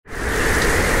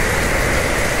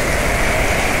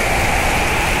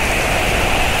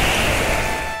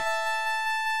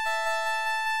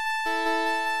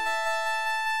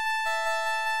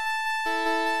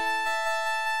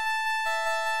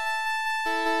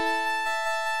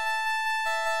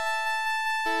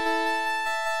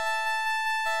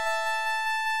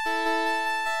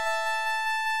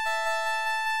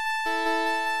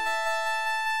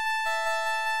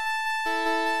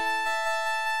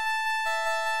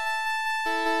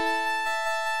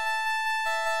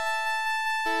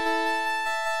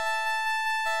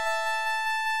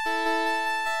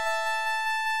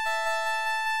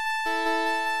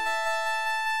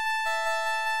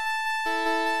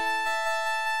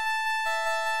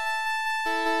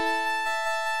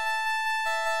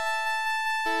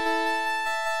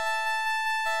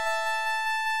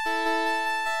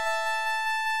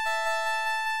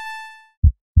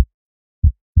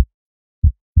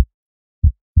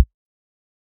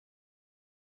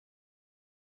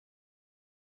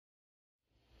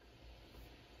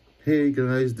Hey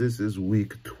guys, this is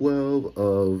week 12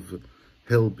 of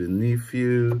Hell Beneath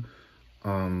You.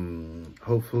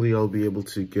 Hopefully I'll be able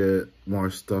to get more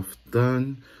stuff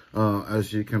done.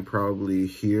 As you can probably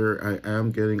hear, I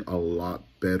am getting a lot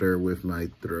better with my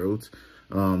throat.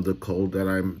 The cold that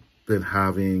I've been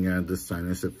having and the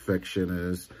sinus infection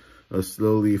is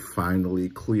slowly, finally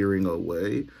clearing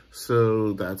away.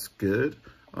 So that's good.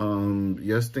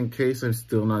 Just in case I'm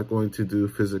still not going to do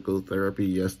physical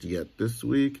therapy just yet this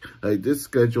week. I did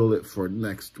schedule it for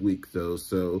next week though,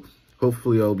 so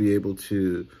hopefully I'll be able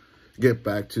to get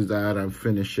back to that and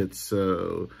finish it.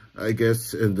 So I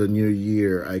guess in the new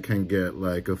year, I can get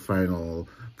like a final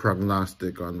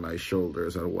prognostic on my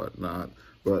shoulders and whatnot.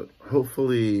 But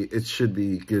hopefully it should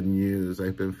be good news.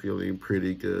 I've been feeling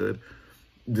pretty good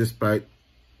despite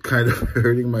kind of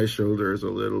hurting my shoulders a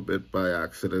little bit by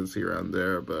accidents here and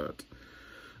there, but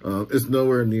it's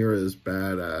nowhere near as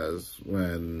bad as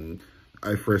when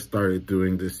I first started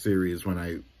doing this series, when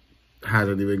I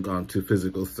hadn't even gone to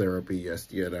physical therapy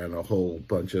just yet and a whole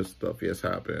bunch of stuff just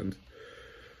happened.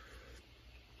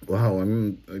 Wow,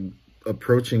 I'm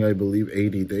approaching, I believe,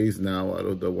 80 days now out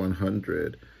of the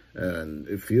 100, and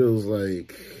it feels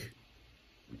like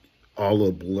all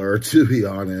a blur, to be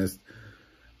honest.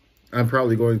 I'm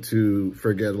probably going to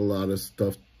forget a lot of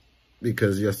stuff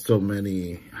because just so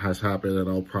many has happened, and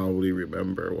I'll probably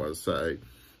remember once I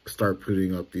start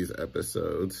putting up these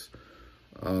episodes.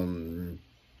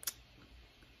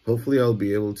 Hopefully I'll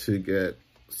be able to get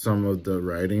some of the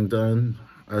writing done.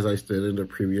 As I said in the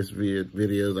previous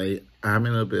videos, I am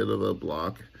in a bit of a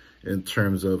block in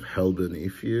terms of Hell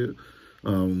Beneath You,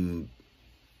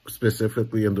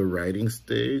 specifically in the writing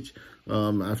stage.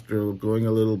 After going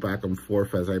a little back and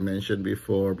forth, as I mentioned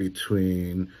before,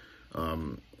 between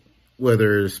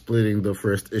whether splitting the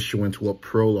first issue into a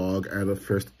prologue and a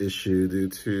first issue due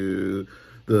to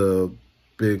the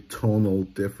big tonal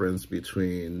difference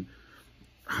between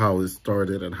how it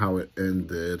started and how it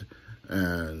ended,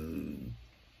 and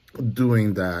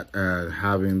doing that and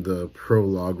having the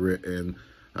prologue written,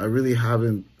 I've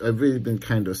really been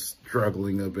kind of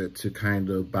struggling a bit to kind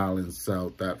of balance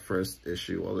out that first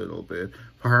issue a little bit.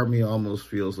 Part of me almost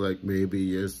feels like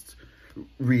maybe just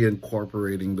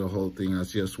reincorporating the whole thing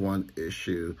as just one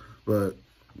issue, but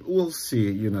we'll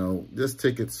see, you know, just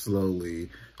take it slowly.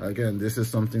 Again, this is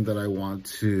something that I want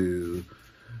to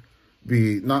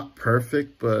be not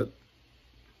perfect, but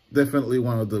definitely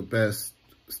one of the best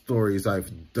stories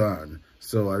I've done.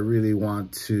 So I really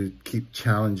want to keep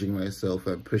challenging myself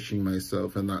and pushing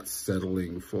myself and not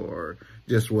settling for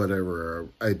just whatever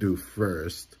I do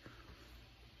first.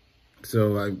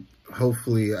 So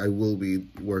hopefully I will be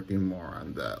working more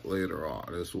on that later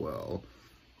on as well.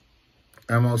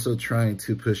 I'm also trying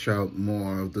to push out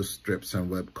more of the strips and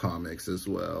web comics as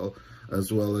well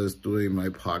as doing my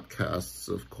podcasts,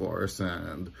 of course,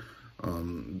 and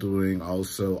doing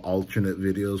also alternate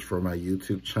videos for my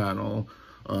YouTube channel.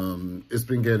 It's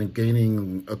been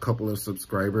gaining a couple of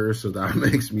subscribers, so that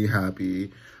makes me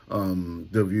happy.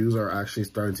 The views are actually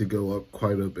starting to go up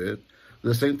quite a bit.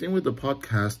 The same thing with the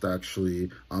podcast, actually.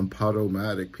 On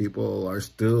Podomatic, people are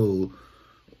still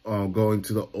going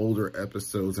to the older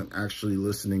episodes and actually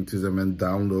listening to them and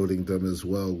downloading them as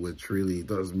well, which really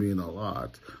does mean a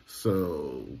lot.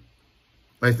 So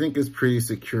I think it's pretty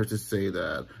secure to say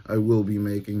that I will be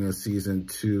making a season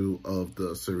 2 of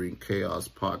the Serene Chaos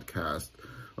podcast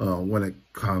when it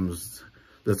comes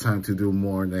the time to do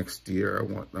more next year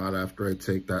and whatnot, after I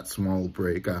take that small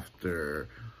break after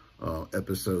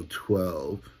episode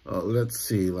 12. Let's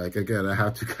see, like, again, I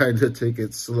have to kind of take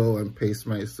it slow and pace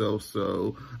myself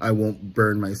so I won't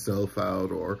burn myself out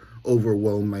or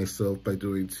overwhelm myself by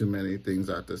doing too many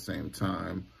things at the same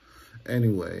time.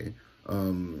 Anyway,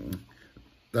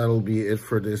 that'll be it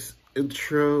for this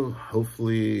intro.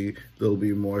 Hopefully there'll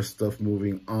be more stuff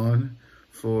moving on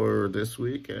for this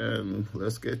week, and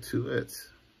let's get to it.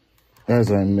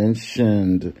 As I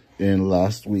mentioned in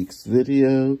last week's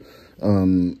video,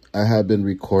 I have been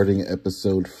recording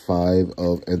episode 5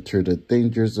 of Enter the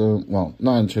Danger Zone. Well,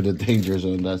 not Enter the Danger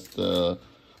Zone, that's the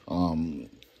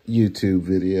YouTube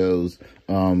videos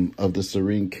of the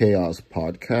Serene Chaos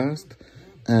podcast.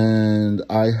 And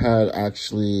I had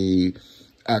actually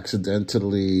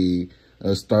accidentally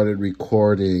started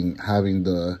recording having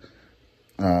the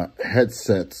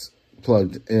headsets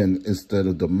plugged in instead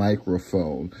of the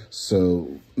microphone,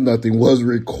 so nothing was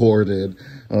recorded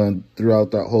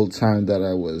throughout that whole time that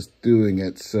I was doing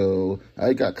it. So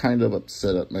I got kind of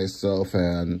upset at myself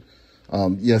and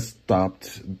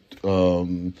stopped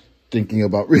thinking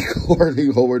about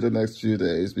recording over the next few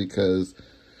days, because,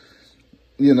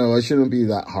 you know, I shouldn't be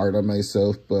that hard on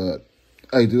myself, but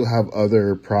I do have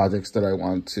other projects that I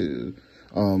want to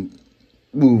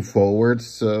move forward.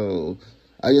 So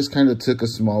I just kind of took a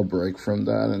small break from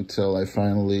that until I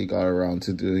finally got around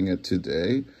to doing it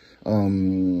today.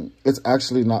 It's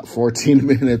actually not 14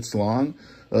 minutes long.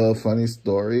 Funny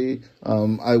story.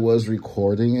 I was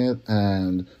recording it,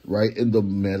 and right in the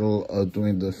middle of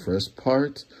doing the first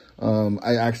part,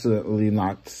 I accidentally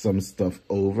knocked some stuff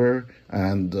over,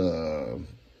 and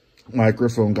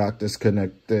microphone got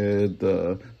disconnected,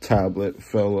 the tablet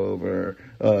fell over.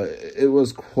 It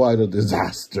was quite a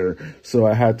disaster, so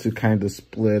I had to kind of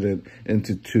split it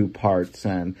into 2 parts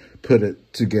and put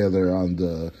it together on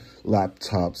the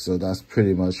laptop. So that's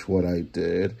pretty much what I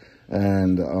did,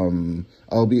 and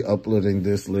I'll be uploading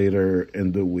this later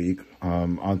in the week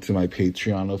onto my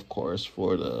Patreon, of course,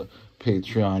 for the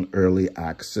Patreon early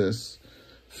access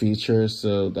feature,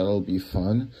 so that'll be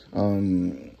fun.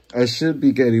 I should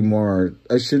be doing more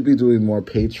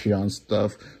Patreon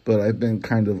stuff, but I've been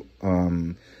kind of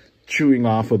chewing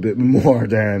off a bit more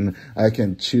than I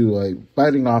can chew, like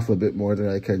biting off a bit more than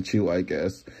I can chew, I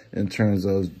guess, in terms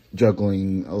of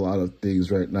juggling a lot of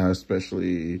things right now,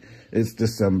 especially it's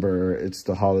December, it's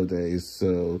the holidays,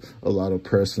 so a lot of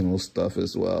personal stuff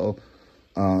as well.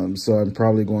 So I'm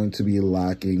probably going to be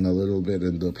lacking a little bit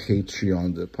in the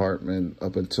Patreon department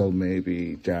up until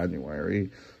maybe January.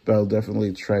 But I'll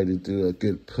definitely try to do a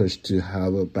good push to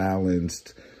have a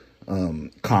balanced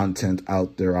content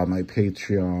out there on my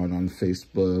Patreon, on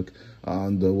Facebook,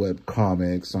 on the web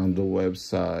comics, on the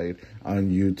website, on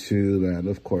YouTube, and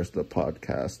of course the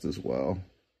podcast as well.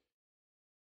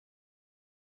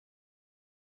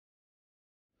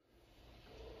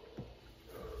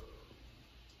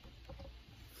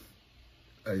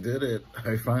 I did it.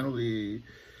 I finally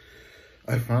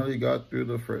got through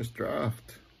the first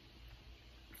draft.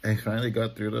 I finally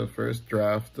got through the first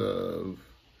draft of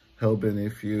Hell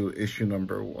Beneath You issue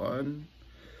number 1.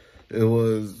 It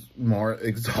was more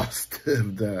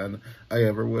exhaustive than I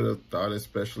ever would have thought,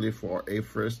 especially for a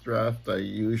first draft. I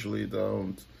usually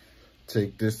don't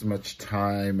take this much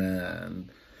time and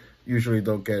usually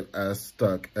don't get as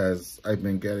stuck as I've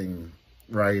been getting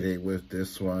writing with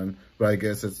this one. But I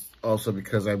guess it's also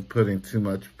because I'm putting too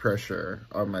much pressure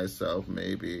on myself,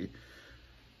 maybe.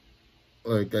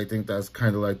 Like, I think that's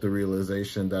kind of like the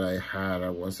realization that I had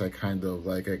once I kind of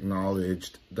like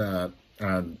acknowledged that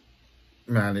I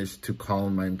managed to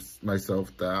calm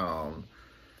myself down.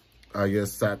 I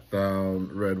just sat down,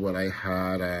 read what I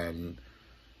had, and,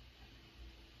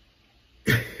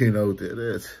 you know, did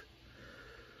it.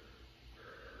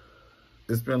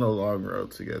 It's been a long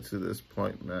road to get to this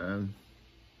point, man.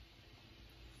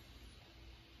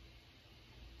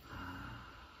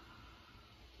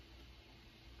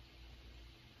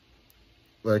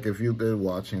 Like, if you've been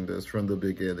watching this from the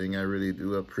beginning, I really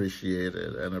do appreciate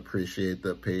it and appreciate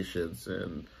the patience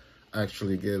and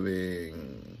actually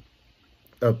giving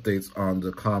updates on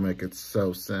the comic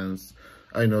itself, since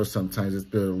I know sometimes it's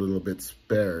been a little bit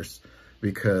sparse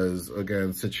because,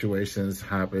 again, situations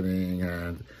happening,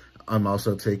 and I'm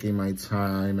also taking my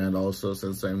time, and also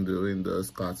since I'm doing the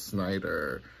Scott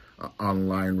Snyder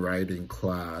online writing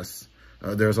class,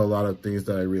 there's a lot of things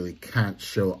that I really can't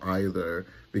show either,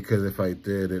 because if I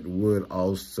did, it would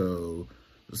also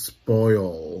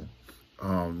spoil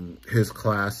his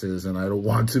classes, and I don't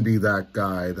want to be that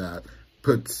guy that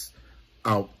puts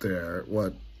out there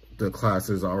what the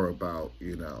classes are about,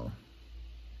 you know.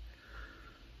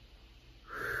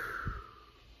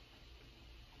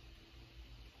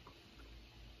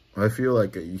 I feel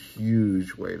like a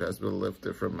huge weight has been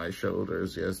lifted from my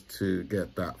shoulders just to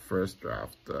get that first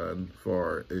draft done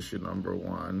for issue number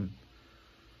 1.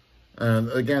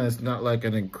 And again, it's not like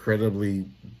an incredibly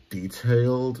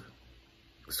detailed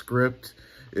script.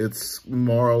 It's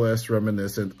more or less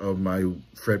reminiscent of my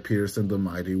Fred Peterson, the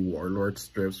Mighty Warlord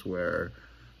strips, where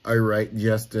I write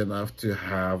just enough to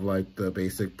have like the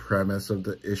basic premise of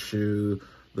the issue,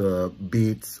 the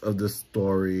beats of the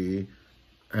story,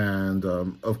 and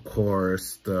of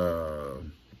course the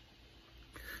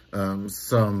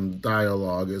some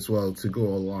dialogue as well to go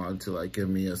along to like give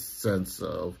me a sense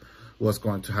of what's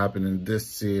going to happen in this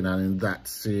scene and in that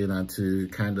scene, and to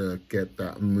kind of get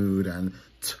that mood and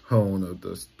tone of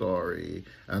the story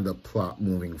and the plot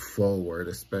moving forward,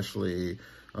 especially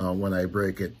when I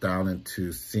break it down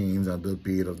into scenes and the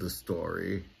beat of the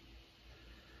story.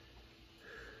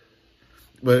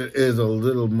 But it is a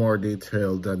little more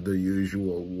detailed than the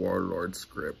usual Warlord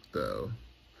script, though,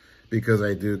 because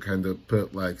I do kind of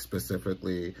put like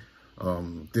specifically,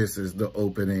 this is the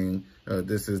opening,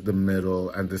 this is the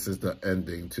middle, and this is the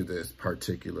ending to this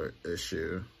particular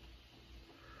issue.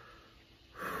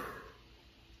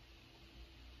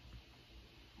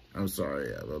 I'm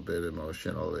sorry, I'm a bit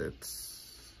emotional.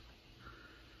 It's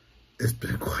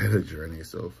been quite a journey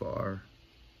so far.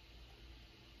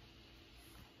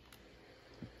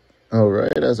 All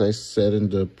right, as I said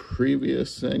in the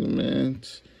previous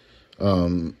segment,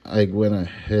 I went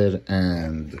ahead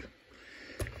and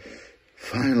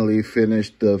finally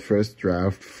finished the first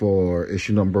draft for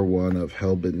issue number 1 of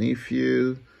Hell Beneath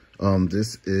You.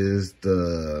 This is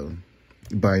the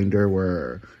binder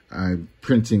where I'm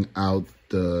printing out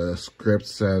the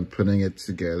scripts and putting it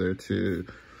together to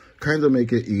kind of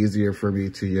make it easier for me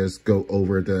to just go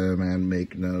over them and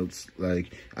make notes.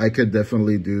 Like, I could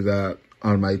definitely do that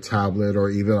on my tablet or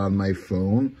even on my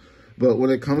phone. But when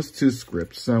it comes to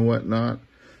scripts and whatnot,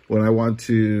 when I want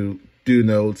to do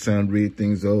notes and read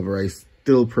things over, I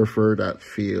still prefer that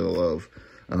feel of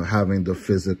having the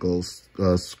physical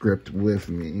script with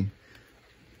me.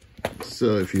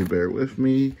 So if you bear with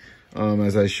me,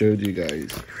 as I showed you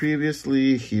guys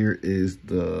previously, here is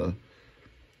the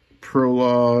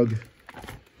prologue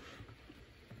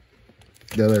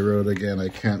that I wrote. Again, I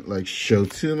can't like show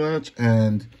too much,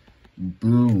 and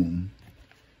boom,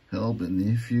 Hell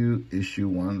Beneath You, issue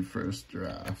 1, first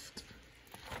draft.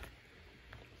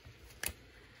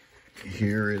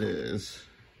 Here it is.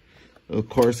 Of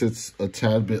course, it's a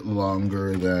tad bit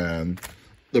longer than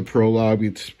the prologue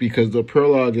because the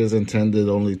prologue is intended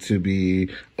only to be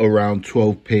around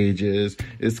 12 pages.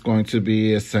 It's going to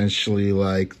be essentially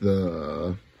like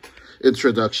the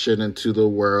introduction into the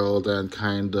world and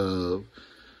kind of,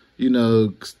 you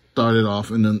know, started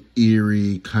off in an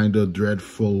eerie, kind of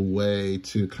dreadful way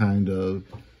to kind of,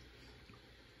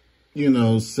 you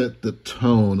know, set the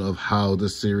tone of how the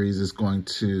series is going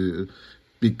to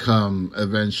become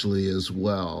eventually as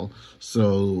well.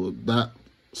 So that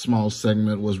small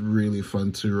segment was really fun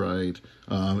to write.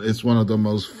 It's one of the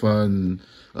most fun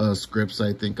scripts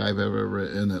I think I've ever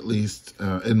written, at least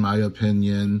in my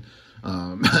opinion,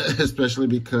 especially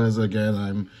because, again,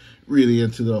 I'm really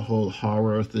into the whole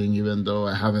horror thing, even though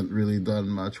I haven't really done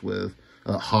much with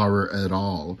horror at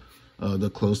all. The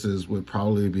closest would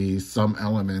probably be some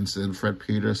elements in Fred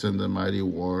Peterson, The Mighty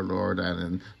Warlord, and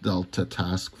in Delta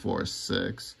Task Force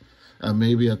 6.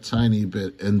 Maybe a tiny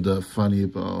bit in the Funny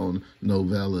Bone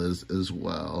novellas as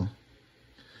well.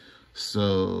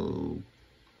 So,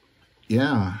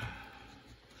 yeah.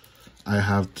 I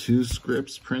have 2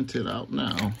 scripts printed out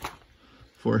now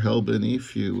for Hell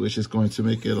Beneath You, which is going to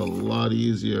make it a lot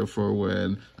easier for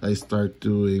when I start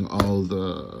doing all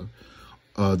the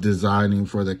designing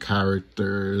for the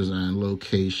characters and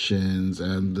locations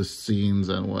and the scenes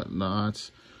and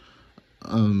whatnot.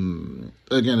 Again,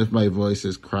 if my voice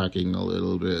is cracking a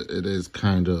little bit, it is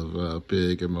kind of a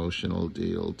big emotional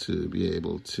deal to be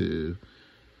able to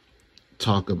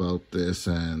talk about this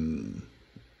and,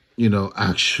 you know,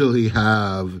 actually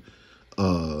have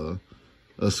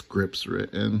scripts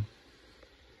written.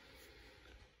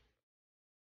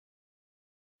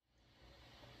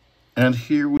 And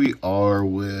here we are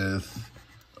with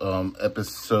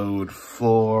episode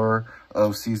 4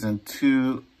 of season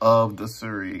 2 of the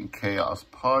Serene Chaos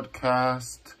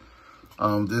podcast.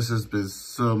 This has been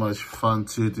so much fun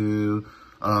to do.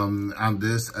 On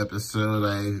this episode,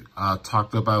 I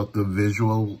talked about the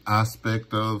visual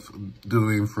aspect of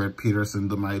doing Fred Peterson,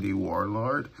 the Mighty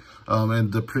Warlord.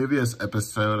 In the previous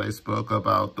episode, I spoke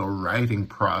about the writing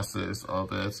process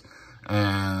of it,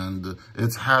 and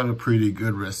it's had a pretty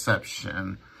good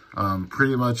reception.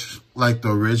 Pretty much like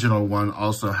the original one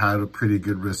also had a pretty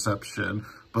good reception,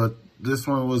 but this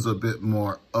one was a bit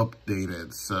more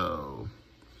updated, so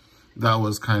that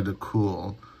was kind of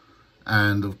cool.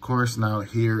 And of course, now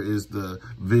here is the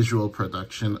visual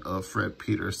production of Fred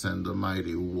Peterson, the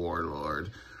Mighty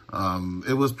Warlord.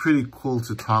 It was pretty cool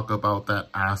to talk about that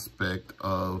aspect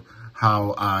of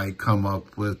how I come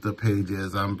up with the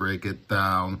pages and break it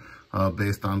down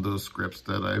based on those scripts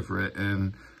that I've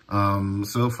written.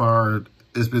 So far,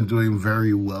 it's been doing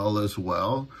very well as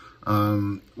well.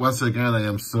 Once again, I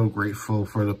am so grateful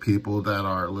for the people that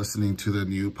are listening to the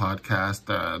new podcast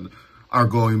and are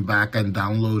going back and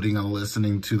downloading and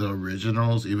listening to the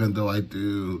originals, even though I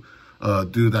do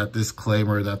that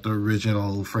disclaimer that the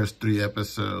original first 3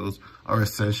 episodes are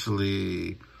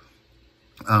essentially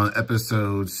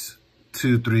episodes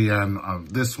 2, 3, and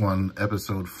this one,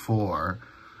 episode 4.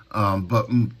 But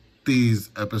these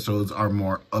episodes are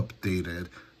more updated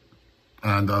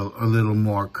and a little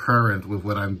more current with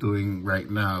what I'm doing right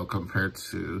now compared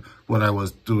to what I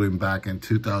was doing back in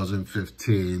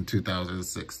 2015,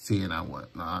 2016 and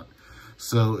whatnot.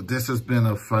 So this has been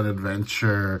a fun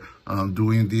adventure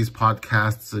doing these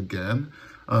podcasts again.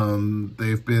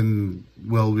 They've been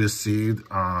well received.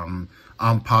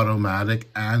 on Podomatic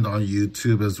and on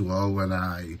YouTube as well when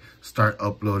I start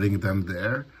uploading them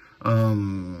there.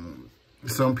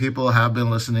 Some people have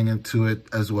been listening to it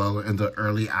as well in the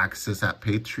early access at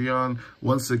Patreon.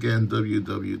 Once again,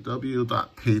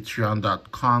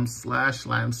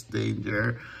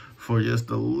 www.patreon.com/LanceDanger. For just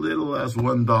a little as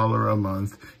 $1 a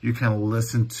month, you can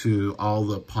listen to all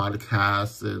the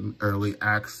podcasts in early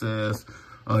access.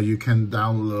 You can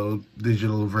download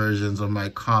digital versions of my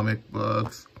comic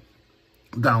books,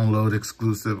 download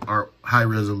exclusive art,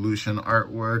 high-resolution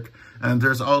artwork, and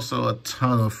there's also a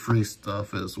ton of free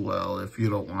stuff as well if you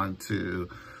don't want to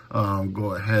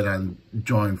go ahead and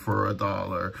join for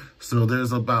 $1. So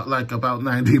there's about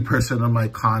 90% of my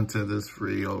content is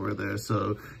free over there,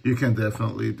 so you can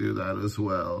definitely do that as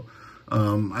well.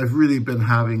 I've really been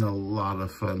having a lot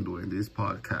of fun doing these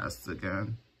podcasts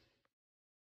again.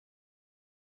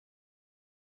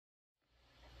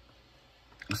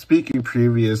 Speaking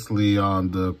previously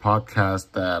on the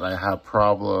podcast that I have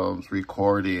problems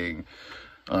recording,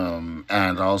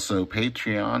 and also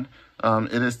Patreon,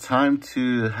 it is time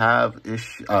to have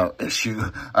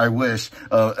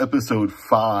episode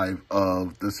 5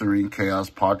 of the Serene Chaos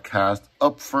podcast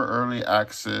up for early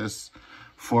access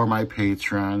for my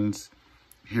patrons.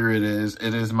 Here it is.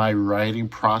 It is my writing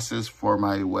process for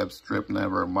my web strip,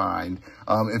 Nevermind.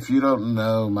 If you don't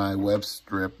know my web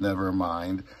strip,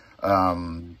 Nevermind,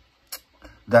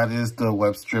 that is the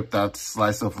web strip that's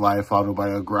slice of life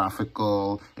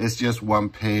autobiographical. It's just one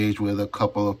page with a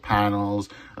couple of panels.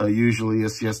 Usually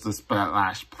it's just a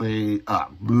splash play.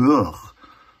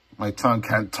 My tongue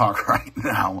can't talk right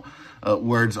now.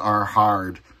 Words are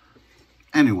hard.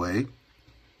 Anyway,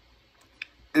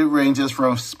 it ranges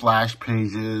from splash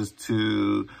pages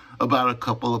to about a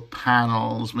couple of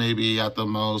panels, maybe at the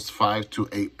most 5 to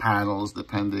 8 panels,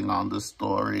 depending on the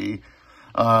story.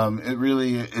 It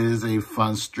really is a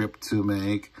fun strip to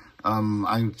make.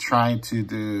 I'm trying to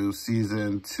do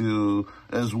season 2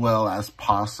 as well as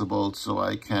possible so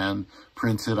I can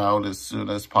print it out as soon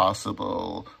as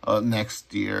possible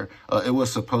next year. It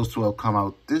was supposed to have come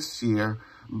out this year,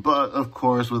 but of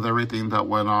course with everything that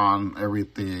went on,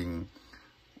 everything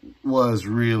was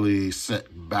really set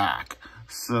back.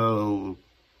 So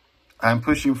I'm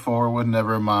pushing forward,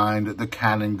 Nevermind, The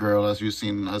Cannon Girl, as you've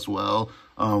seen as well.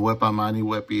 Wepamani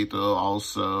Wepito,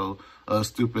 also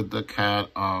Stupid the Cat.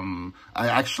 I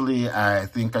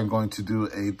think I'm going to do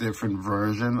a different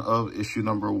version of issue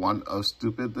number 1 of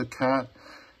Stupid the Cat,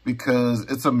 because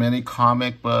it's a mini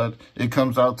comic, but it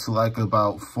comes out to like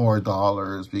about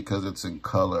 $4 because it's in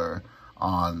color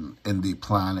on Indie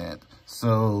Planet.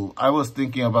 So I was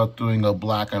thinking about doing a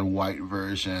black and white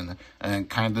version and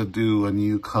kind of do a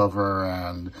new cover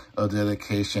and a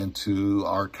dedication to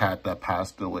our cat that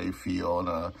passed away,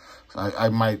 Fiona. I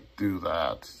might do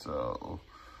that. So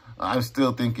I'm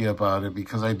still thinking about it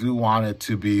because I do want it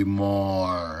to be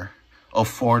more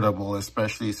affordable,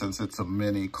 especially since it's a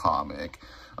mini comic.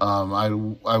 I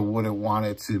wouldn't want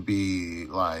it to be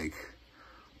like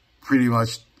pretty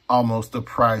much almost the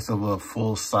price of a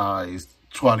full-sized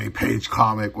 20-page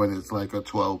comic when it's like a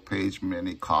 12-page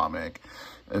mini comic,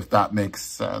 if that makes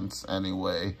sense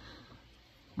anyway.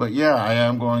 But yeah, I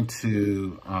am going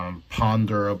to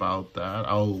ponder about that.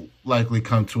 I'll likely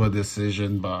come to a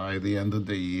decision by the end of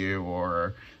the year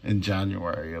or in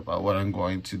January about what I'm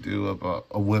going to do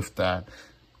with that,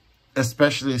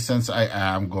 especially since I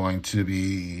am going to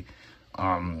be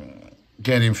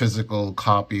getting physical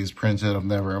copies printed of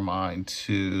Nevermind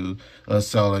to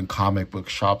sell in comic book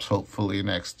shops hopefully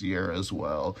next year as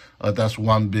well. That's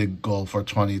one big goal for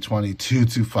 2022,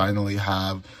 to finally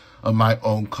have my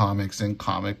own comics in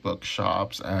comic book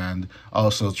shops, and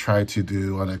also try to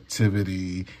do an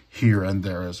activity here and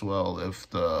there as well if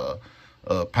the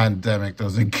pandemic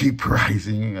doesn't keep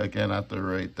rising again at the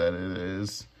rate that it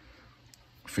is.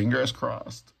 Fingers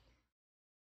crossed.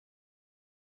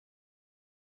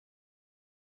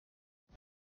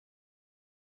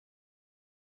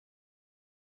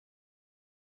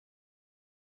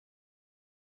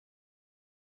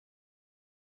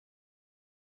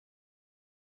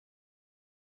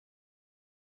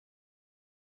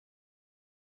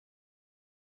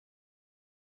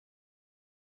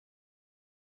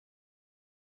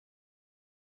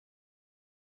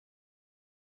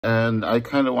 And I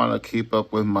kind of want to keep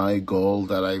up with my goal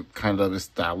that I kind of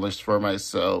established for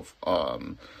myself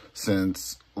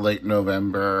since late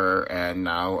November and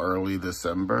now early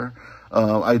December.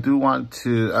 I do want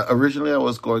to, originally I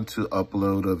was going to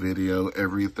upload a video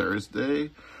every Thursday,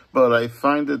 but I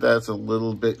find that that's a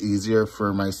little bit easier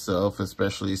for myself,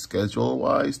 especially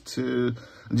schedule-wise, to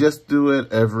just do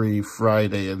it every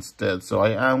Friday instead. So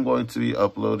I am going to be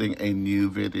uploading a new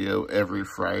video every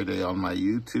Friday on my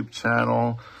YouTube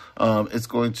channel. It's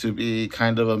going to be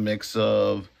kind of a mix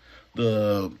of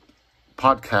the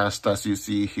podcast as you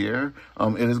see here.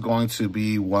 It is going to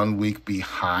be 1 week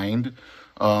behind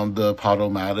the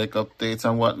Podomatic updates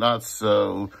and whatnot.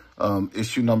 So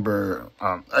issue number,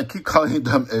 I keep calling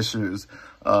them issues.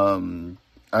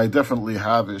 I definitely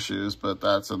have issues, but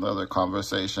that's another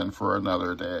conversation for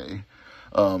another day.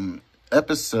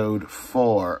 Episode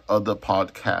 4 of the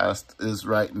podcast is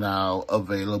right now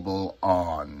available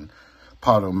on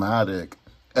Podomatic.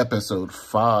 Episode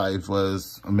 5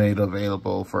 was made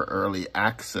available for early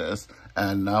access,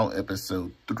 and now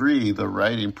episode 3, the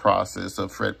writing process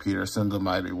of Fred Peterson, the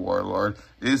Mighty Warlord,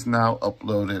 is now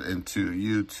uploaded into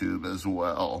YouTube as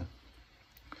well.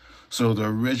 So the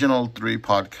original 3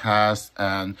 podcasts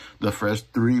and the first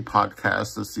 3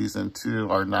 podcasts of season 2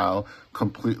 are now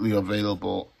completely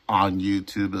available on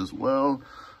YouTube as well.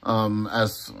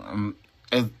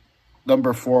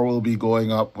 Number 4 will be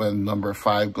going up when number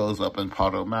 5 goes up in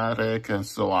Podomatic, and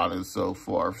so on and so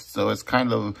forth. So it's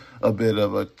kind of a bit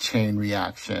of a chain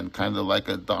reaction, kind of like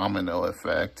a domino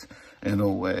effect in a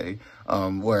way,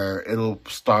 where it'll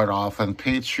start off on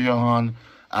Patreon.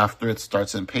 After it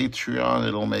starts in Patreon,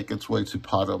 it'll make its way to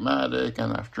Podomatic,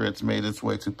 and after it's made its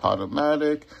way to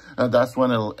Podomatic, that's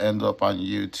when it'll end up on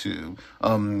YouTube.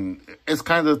 It's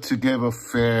kind of to give a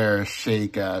fair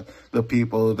shake at the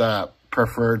people that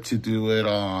prefer to do it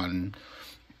on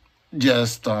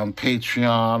just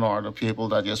Patreon, or the people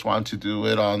that just want to do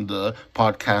it on the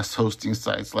podcast hosting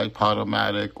sites like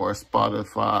Podomatic or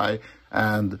Spotify.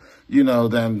 And, you know,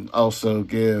 then also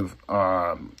give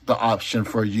the option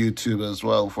for YouTube as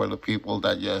well for the people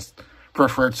that just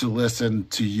prefer to listen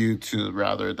to YouTube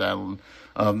rather than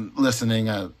listening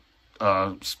at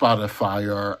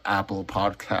Spotify or Apple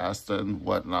Podcasts and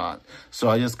whatnot. So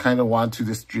I just kind of want to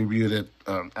distribute it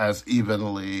as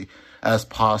evenly as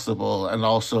possible, and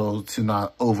also to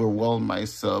not overwhelm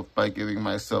myself by giving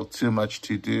myself too much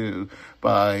to do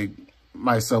by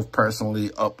myself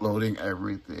personally uploading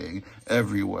everything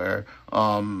everywhere.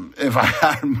 If I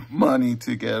had money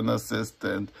to get an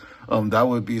assistant, that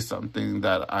would be something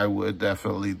that I would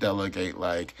definitely delegate,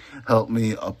 like help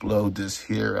me upload this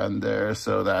here and there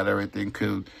so that everything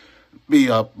could be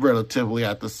up relatively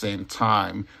at the same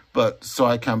time, but so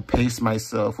I can pace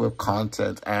myself with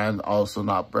content and also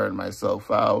not burn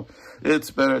myself out. It's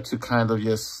better to kind of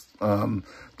just do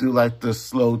like the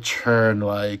slow churn,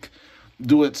 like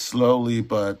do it slowly,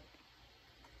 but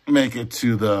make it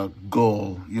to the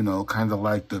goal, you know, kind of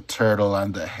like the turtle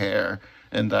and the hare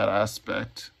in that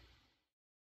aspect.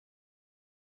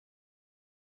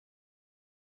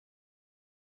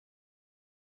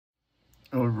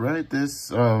 All right,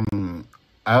 this, I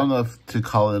don't know if to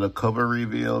call it a cover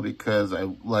reveal, because I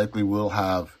likely will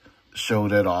have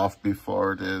showed it off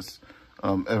before this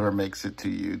ever makes it to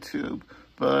YouTube.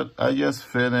 But I just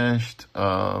finished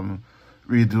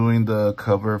redoing the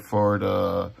cover for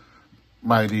the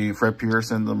Fred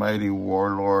Peterson, the Mighty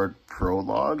Warlord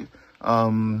prologue.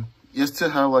 Just to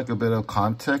have like a bit of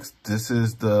context, this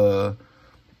is the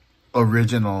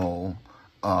original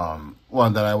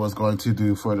one that I was going to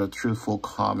do for the Truthful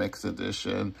Comics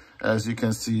edition. As you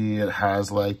can see, it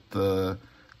has like the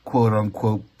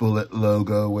quote-unquote bullet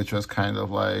logo, which was kind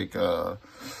of like a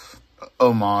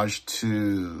homage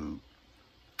to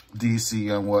DC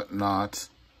and whatnot,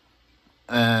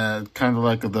 and kind of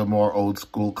like the more old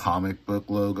school comic book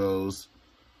logos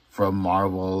from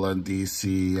Marvel and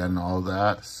DC and all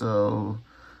that. So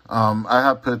I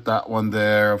have put that one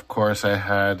there. Of course, I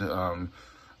had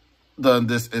done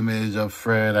this image of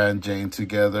Fred and Jane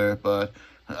together, but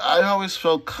I always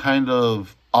felt kind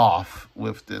of off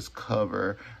with this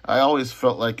cover. I always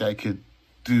felt like I could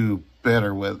do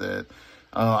better with it.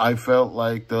 I felt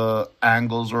like the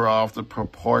angles were off, the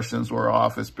proportions were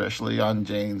off, especially on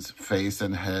Jane's face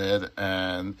and head.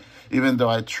 And even though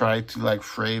I tried to like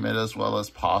frame it as well as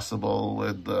possible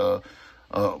with the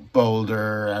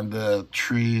boulder and the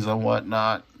trees and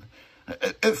whatnot,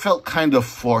 it felt kind of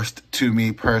forced to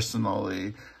me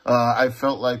personally. I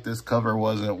felt like this cover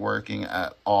wasn't working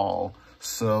at all.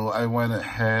 So I went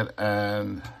ahead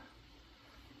and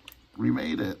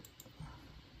remade it.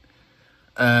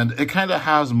 And it kind of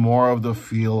has more of the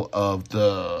feel of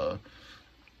the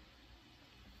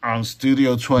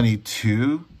Studio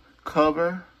 22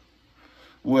 cover,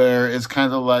 where it's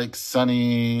kind of like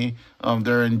sunny,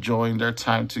 they're enjoying their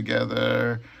time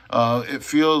together. It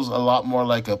feels a lot more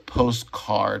like a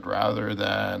postcard rather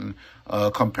than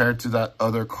compared to that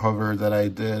other cover that I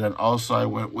did. And also I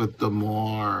went with the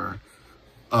more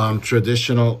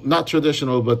traditional, not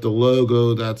traditional, but the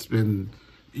logo that's been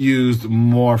used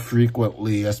more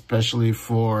frequently, especially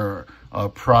for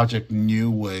Project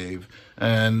New Wave.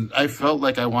 And I felt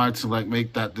like I wanted to like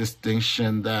make that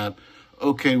distinction that,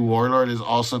 okay, Warlord is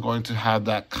also going to have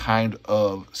that kind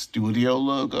of studio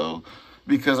logo,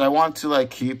 because I want to like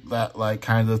keep that like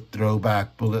kind of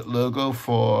throwback bullet logo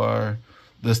for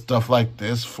the stuff like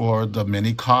this, for the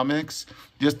mini comics,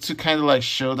 just to kind of like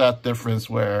show that difference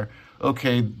where,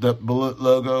 okay, the bullet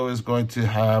logo is going to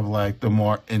have like the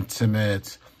more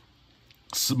intimate,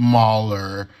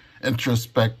 smaller,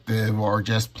 introspective, or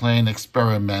just plain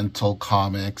experimental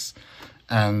comics.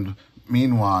 And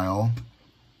meanwhile,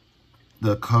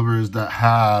 the covers that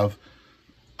have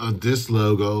this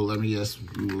logo, let me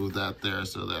just move that there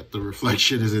so that the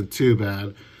reflection isn't too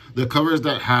bad. The covers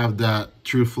that have that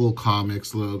Truthful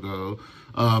Comics logo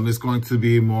is going to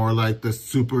be more like the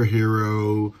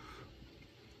superhero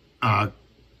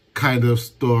kind of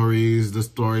stories, the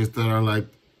stories that are like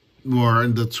more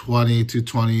in the 20 to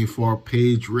 24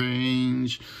 page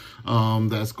range.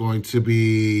 That's going to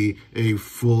be a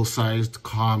full-sized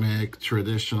comic,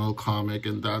 traditional comic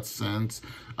in that sense.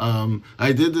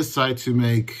 I did decide to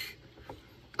make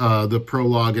the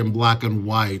prologue in black and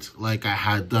white like I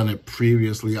had done it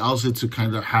previously, also to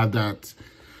kind of have that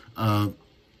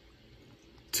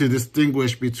to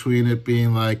distinguish between it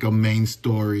being like a main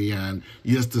story and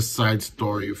just a side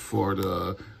story for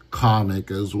the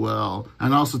comic as well,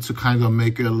 and also to kind of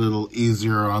make it a little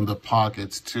easier on the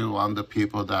pockets too, on the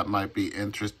people that might be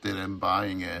interested in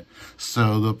buying it.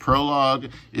 So the prologue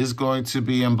is going to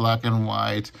be in black and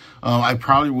white. I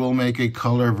probably will make a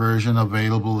color version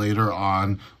available later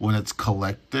on when it's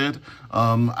collected.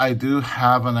 I do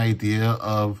have an idea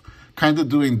of kind of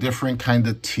doing different kind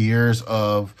of tiers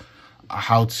of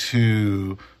how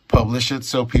to publish it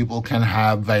so people can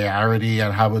have variety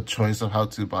and have a choice of how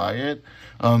to buy it.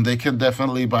 They can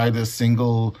definitely buy the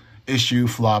single issue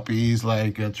floppies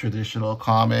like a traditional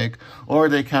comic, or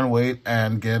they can wait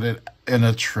and get it in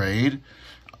a trade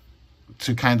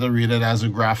to kind of read it as a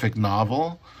graphic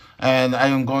novel. And I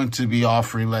am going to be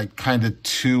offering like kind of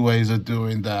two ways of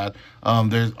doing that.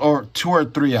 Or two or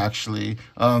three actually.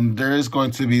 There is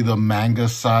going to be the manga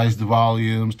sized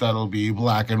volumes that'll be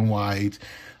black and white.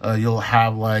 You'll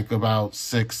have like about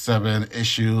 6-7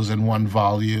 issues in one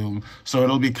volume. So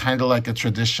it'll be kind of like a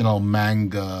traditional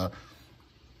manga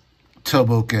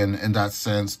toboken in that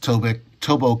sense.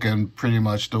 Toboken, pretty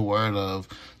much the word of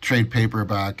trade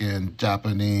paperback in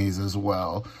Japanese as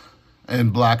well.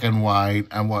 In black and white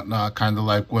and whatnot, kind of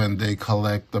like when they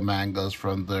collect the mangas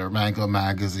from their manga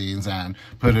magazines and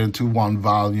put it into one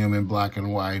volume in black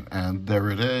and white, and there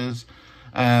it is.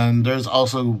 And there's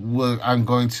also, I'm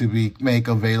going to make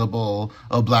available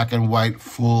a black and white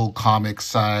full comic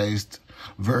sized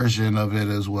version of it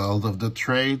as well, of the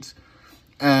trades.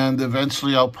 And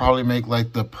eventually I'll probably make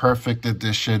like the perfect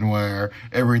edition where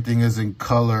everything is in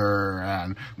color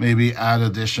and maybe add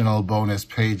additional bonus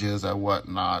pages and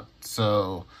whatnot.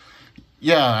 So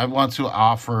yeah, I want to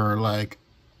offer like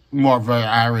more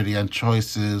variety and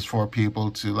choices for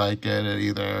people to like get it,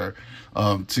 either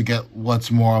to get what's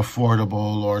more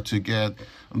affordable or to get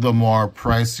the more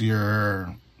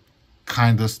pricier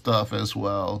kind of stuff as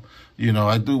well. You know,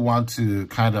 I do want to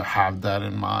kind of have that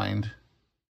in mind.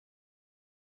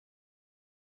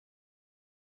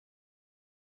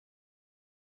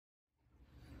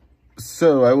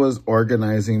 So I was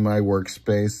organizing my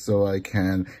workspace so I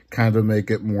can kind of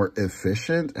make it more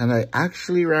efficient. And I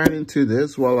actually ran into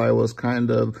this while I was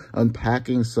kind of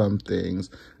unpacking some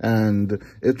things. And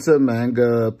it's a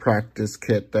manga practice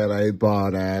kit that I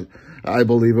bought at, I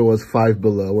believe it was Five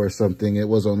Below or something. It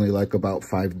was only like about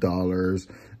 $5.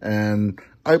 And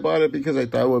I bought it because I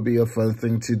thought it would be a fun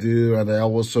thing to do. And I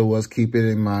also was keeping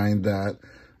in mind that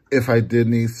if I did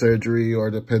need surgery,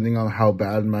 or depending on how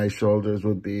bad my shoulders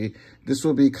would be, this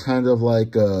would be kind of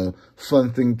like a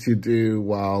fun thing to do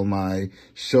while my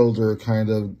shoulder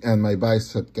and my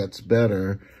bicep gets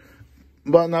better.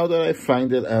 But now that I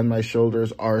find it and my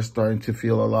shoulders are starting to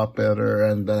feel a lot better,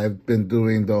 and that I've been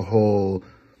doing the whole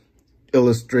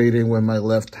illustrating with my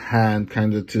left hand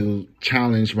kind of to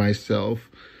challenge myself,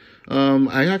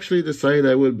 I actually decided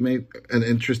I would make an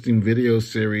interesting video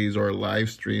series or live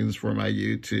streams for my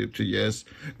YouTube to just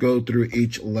go through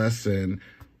each lesson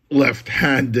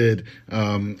left-handed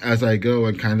as I go,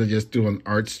 and kind of just do an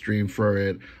art stream for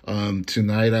it.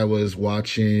 Tonight I was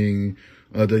watching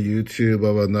the YouTube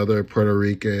of another Puerto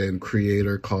Rican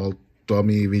creator called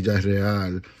Tommy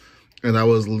Villarreal, and I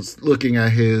was looking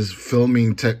at his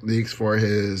filming techniques for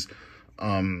his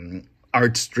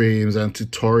art streams and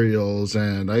tutorials,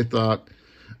 and I thought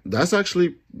that's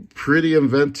actually pretty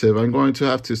inventive. I'm going to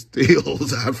have to steal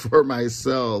that for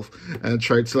myself and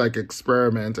try to like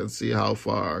experiment and see how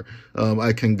far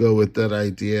I can go with that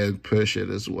idea and push it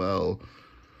as well.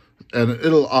 And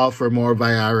it'll offer more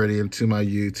variety into my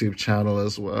YouTube channel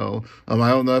as well. I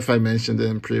don't know if I mentioned it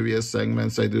in previous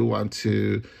segments. I do want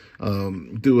to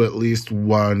do at least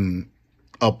one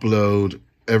upload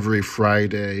every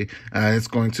Friday, and it's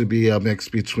going to be a mix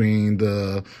between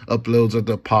the uploads of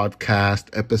the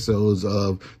podcast, episodes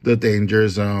of The Danger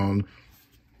Zone,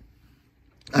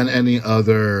 and any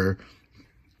other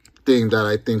thing that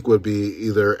I think would be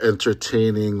either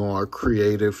entertaining or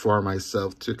creative for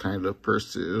myself to kind of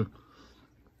pursue.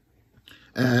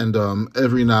 And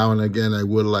every now and again, I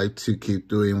would like to keep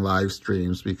doing live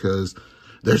streams because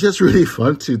they're just really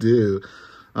fun to do.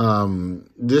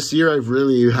 This year I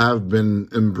really have been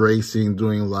embracing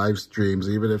doing live streams,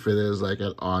 even if it is like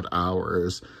at odd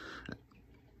hours,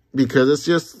 because it's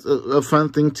just a fun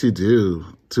thing to do,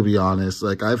 to be honest.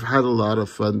 Like, I've had a lot of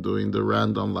fun doing the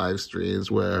random live streams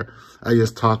where I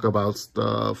just talk about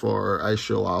stuff, or I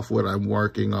show off what I'm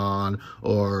working on,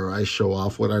 or I show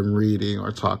off what I'm reading,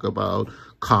 or talk about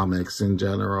comics in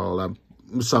general.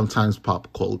 Sometimes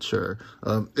pop culture.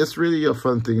 It's really a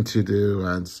fun thing to do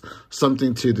and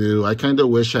something to do. I kind of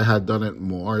wish I had done it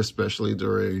more, especially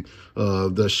during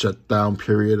the shutdown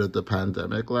period of the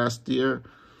pandemic last year.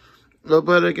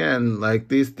 But again, like,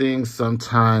 these things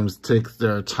sometimes take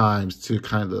their times to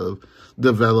kind of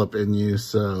develop in you.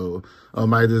 So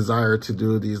my desire to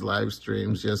do these live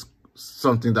streams, just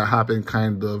something that happened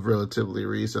kind of relatively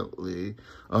recently,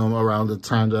 around the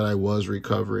time that I was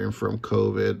recovering from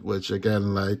COVID, which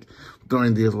again, like,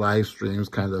 doing these live streams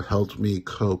kind of helped me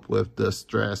cope with the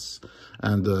stress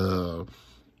and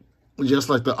just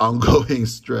like the ongoing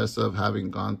stress of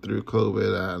having gone through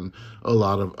COVID and a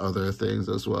lot of other things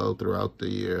as well throughout the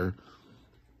year.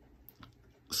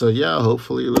 So yeah,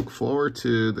 hopefully look forward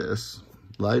to this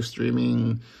live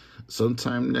streaming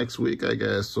sometime next week, I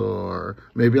guess, or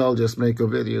maybe I'll just make a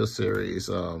video series.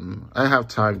 I have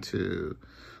time to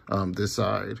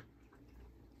decide.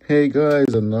 Hey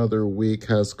guys, another week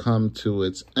has come to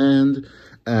its end,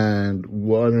 and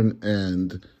what an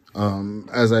end.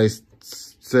 As I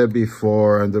said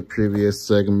before in the previous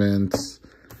segments,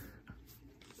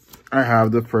 I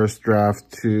have the first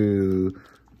draft to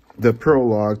the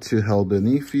prologue to Hell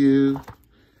Beneath You.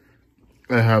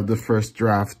 I have the first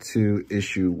draft to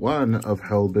issue 1 of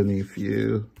Hell Beneath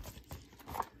You.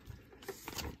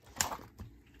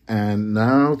 And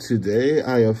now today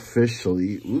I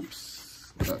officially,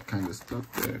 oops, got kind of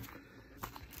stuck there.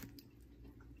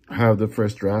 I have the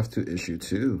first draft to issue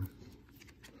 2.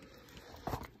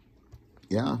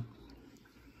 Yeah.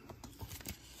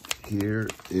 Here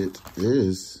it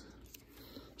is.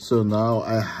 So now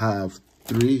I have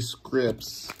 3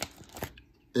 scripts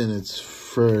in its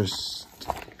first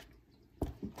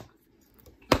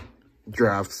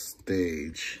draft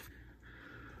stage.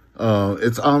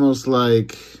 It's almost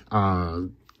like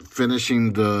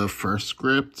finishing the first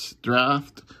script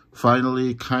draft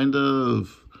finally kind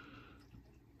of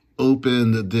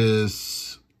opened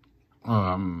this,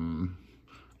 I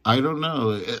don't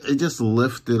know, it just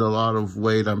lifted a lot of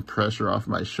weight and pressure off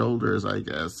my shoulders, I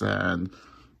guess. And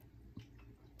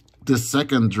the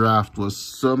second draft was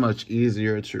so much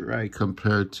easier to write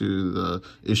compared to the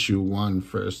issue 1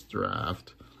 first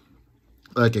draft.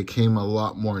 Like, it came a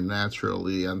lot more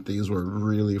naturally and things were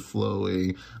really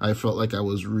flowing. I felt like I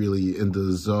was really in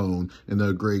the zone, in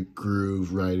a great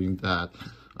groove writing that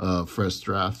first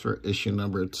draft for issue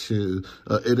number 2.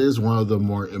 It is one of the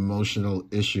more emotional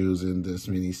issues in this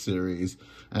miniseries.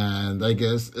 And I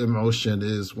guess emotion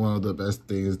is one of the best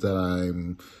things that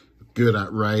I'm good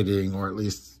at writing, or at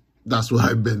least that's what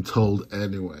I've been told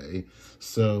anyway.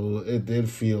 So it did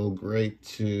feel great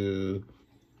to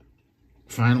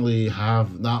finally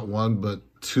have not 1 but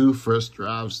 2 first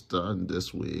drafts done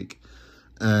this week.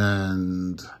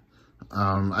 And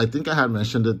I think I had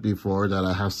mentioned it before that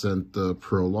I have sent the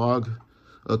prologue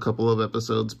a couple of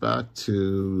episodes back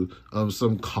to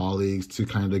some colleagues to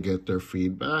kind of get their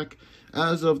feedback.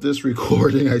 As of this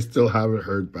recording, I still haven't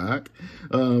heard back.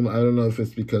 I don't know if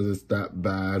it's because it's that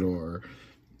bad or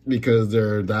because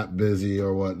they're that busy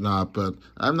or whatnot, but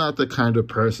I'm not the kind of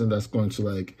person that's going to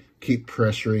like keep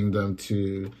pressuring them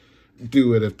to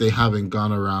do it if they haven't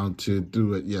gone around to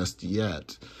do it just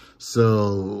yet.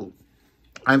 So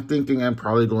I'm thinking I'm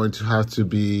probably going to have to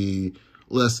be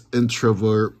less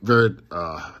introverted.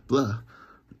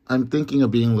 I'm thinking of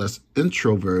being less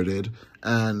introverted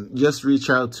and just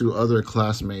reach out to other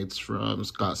classmates from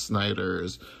Scott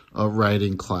Snyder's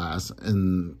writing class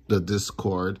in the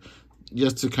Discord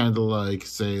just to kind of like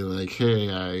say like, hey,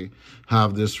 I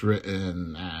have this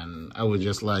written and I would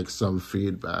just like some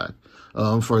feedback.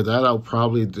 For that, I'll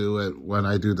probably do it when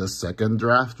I do the second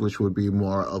draft, which would be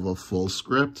more of a full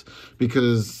script,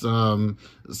 because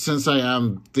since I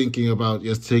am thinking about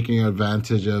just taking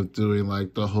advantage of doing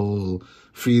like the whole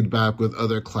feedback with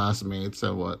other classmates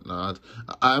and whatnot,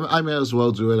 I may as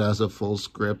well do it as a full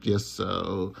script, just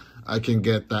so I can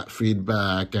get that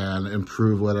feedback and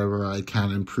improve whatever I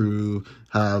can improve,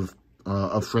 have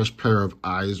a fresh pair of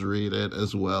eyes read it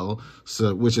as well,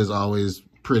 so which is always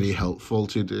pretty helpful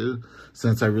to do,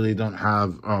 since I really don't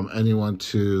have anyone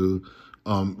to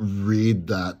read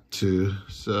that to.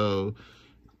 So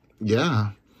yeah,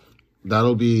 that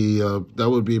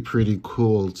would be pretty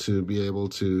cool to be able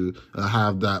to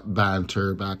have that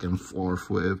banter back and forth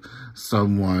with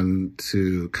someone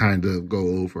to kind of go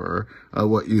over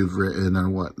what you've written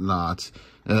and whatnot,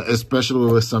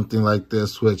 especially with something like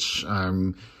this, which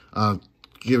I'm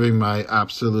giving my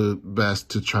absolute best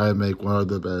to try and make one of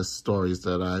the best stories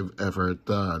that I've ever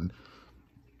done.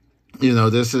 You know,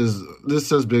 this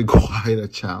has been quite a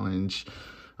challenge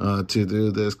to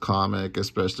do this comic,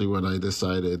 especially when I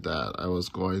decided that I was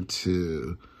going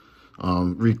to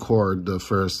record the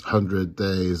first 100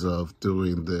 days of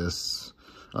doing this,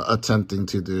 attempting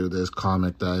to do this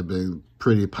comic that I've been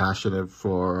pretty passionate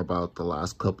for about the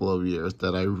last couple of years,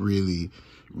 that I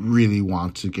really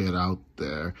want to get out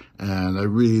there. And I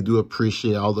really do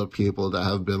appreciate all the people that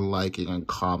have been liking and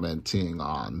commenting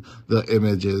on the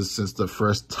images since the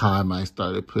first time I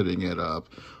started putting it up.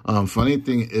 Funny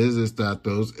thing is that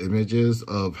those images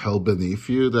of Hell Beneath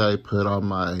You that I put on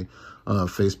my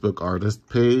Facebook artist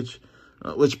page,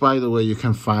 which by the way you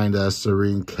can find as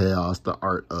Serene Chaos, the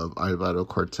art of Alvaro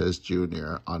Cortez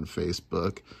Jr. on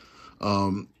Facebook.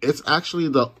 It's actually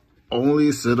the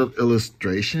only set of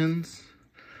illustrations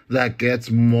that gets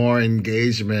more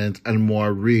engagement and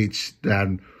more reach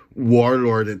than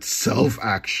Warlord itself,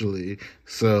 actually.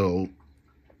 So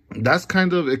that's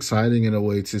kind of exciting in a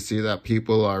way to see that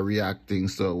people are reacting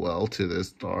so well to this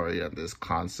story and this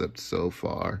concept so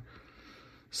far.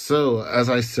 So, as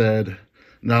I said,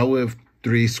 now with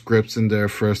 3 scripts in their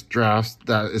first drafts,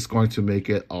 that is going to make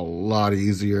it a lot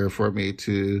easier for me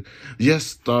to just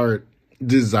start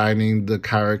designing the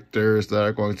characters that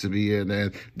are going to be in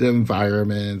it, the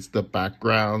environments, the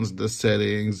backgrounds, the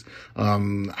settings,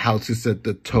 how to set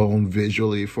the tone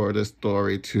visually for the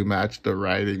story to match the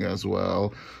writing as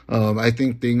well. I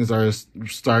think things are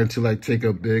starting to like take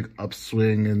a big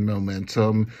upswing in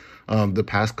momentum the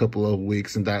past couple of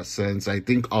weeks in that sense. I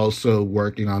think also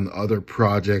working on other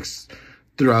projects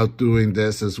throughout doing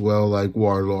this as well, like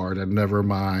Warlord and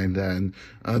Nevermind,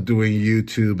 and doing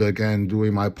YouTube again,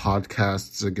 doing my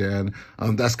podcasts again.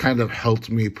 That's kind of helped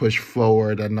me push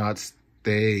forward and not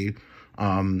stay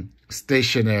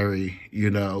stationary,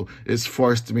 you know. It's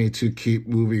forced me to keep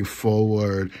moving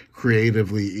forward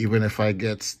creatively, even if I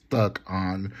get stuck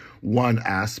on one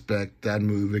aspect that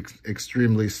moves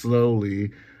extremely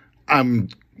slowly. I'm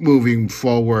moving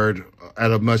forward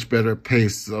at a much better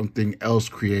pace, something else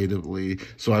creatively.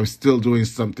 So I'm still doing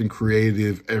something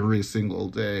creative every single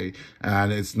day,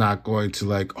 and it's not going to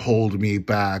like hold me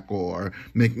back or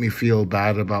make me feel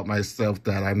bad about myself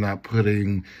that I'm not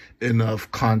putting enough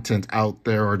content out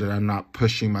there, or that I'm not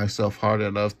pushing myself hard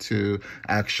enough to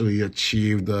actually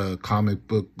achieve the comic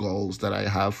book goals that I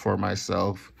have for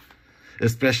myself,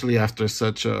 especially after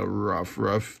such a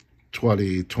rough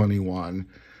 2021.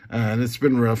 And it's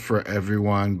been rough for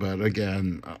everyone, but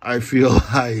again, I feel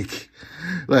like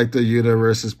the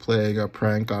universe is playing a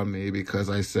prank on me, because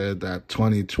I said that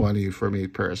 2020 for me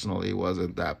personally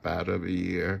wasn't that bad of a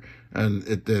year, and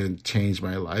it didn't change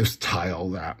my lifestyle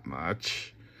that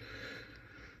much.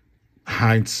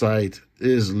 Hindsight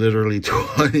is literally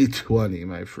 2020,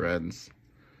 my friends.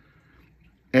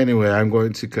 Anyway, I'm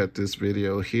going to cut this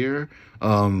video here.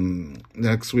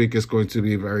 Next week is going to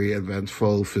be very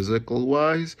eventful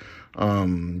physical-wise.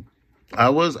 I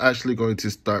was actually going to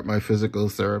start my physical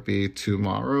therapy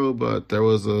tomorrow, but there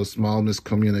was a small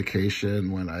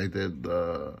miscommunication when I did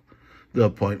the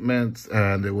appointment,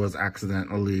 and it was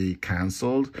accidentally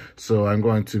canceled. So I'm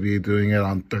going to be doing it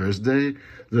on Thursday,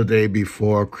 the day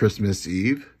before Christmas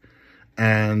Eve.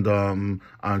 And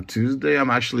on Tuesday,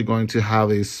 I'm actually going to have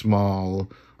a small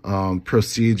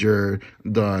procedure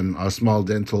done, a small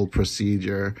dental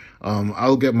procedure.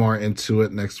 I'll get more into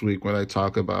it next week when I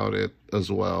talk about it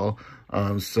as well.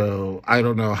 So I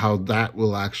don't know how that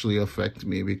will actually affect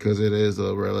me, because it is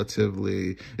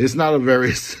it's not a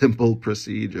very simple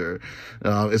procedure.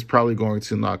 It's probably going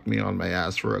to knock me on my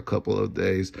ass for a couple of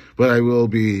days, but I will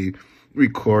be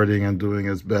recording and doing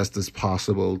as best as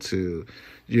possible to,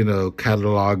 you know,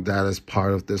 catalog that as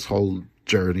part of this whole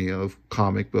journey of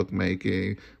comic book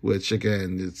making, which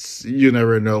again, you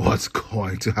never know what's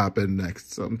going to happen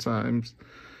next sometimes.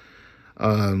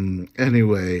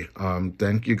 Anyway,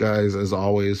 thank you guys as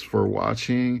always for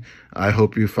watching. I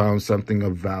hope you found something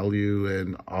of value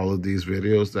in all of these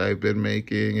videos that I've been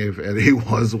making. If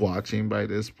anyone's watching by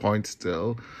this point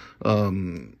still,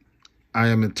 I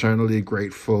am eternally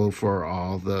grateful for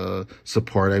all the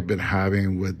support I've been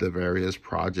having with the various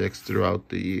projects throughout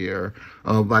the year.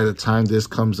 By the time this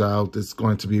comes out, it's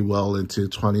going to be well into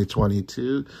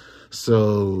 2022.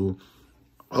 So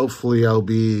hopefully I'll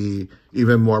be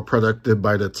even more productive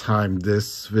by the time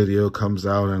this video comes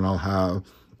out, and I'll have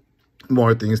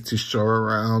more things to show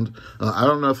around. I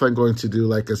don't know if I'm going to do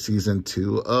like a season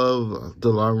 2 of The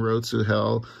Long Road to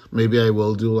Hell. Maybe I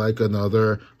will do like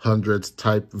another 100s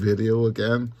type video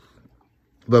again,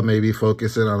 but maybe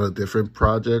focusing on a different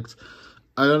project.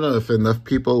 I don't know if enough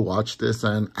people watch this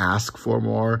and ask for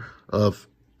more of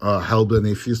Hell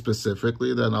Beneath You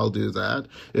specifically, then I'll do that.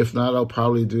 If not, I'll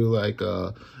probably do like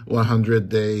 100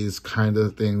 days kind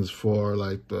of things for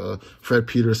like the Fred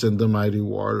Peterson, the Mighty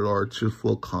Warlord 2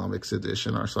 Full Comics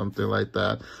Edition or something like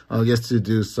that. I'll get to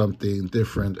do something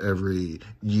different every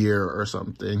year or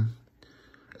something.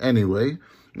 Anyway,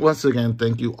 once again,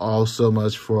 thank you all so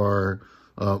much for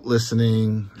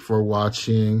listening, for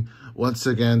watching. Once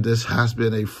again, this has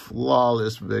been a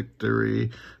flawless victory,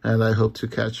 and I hope to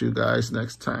catch you guys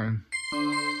next time.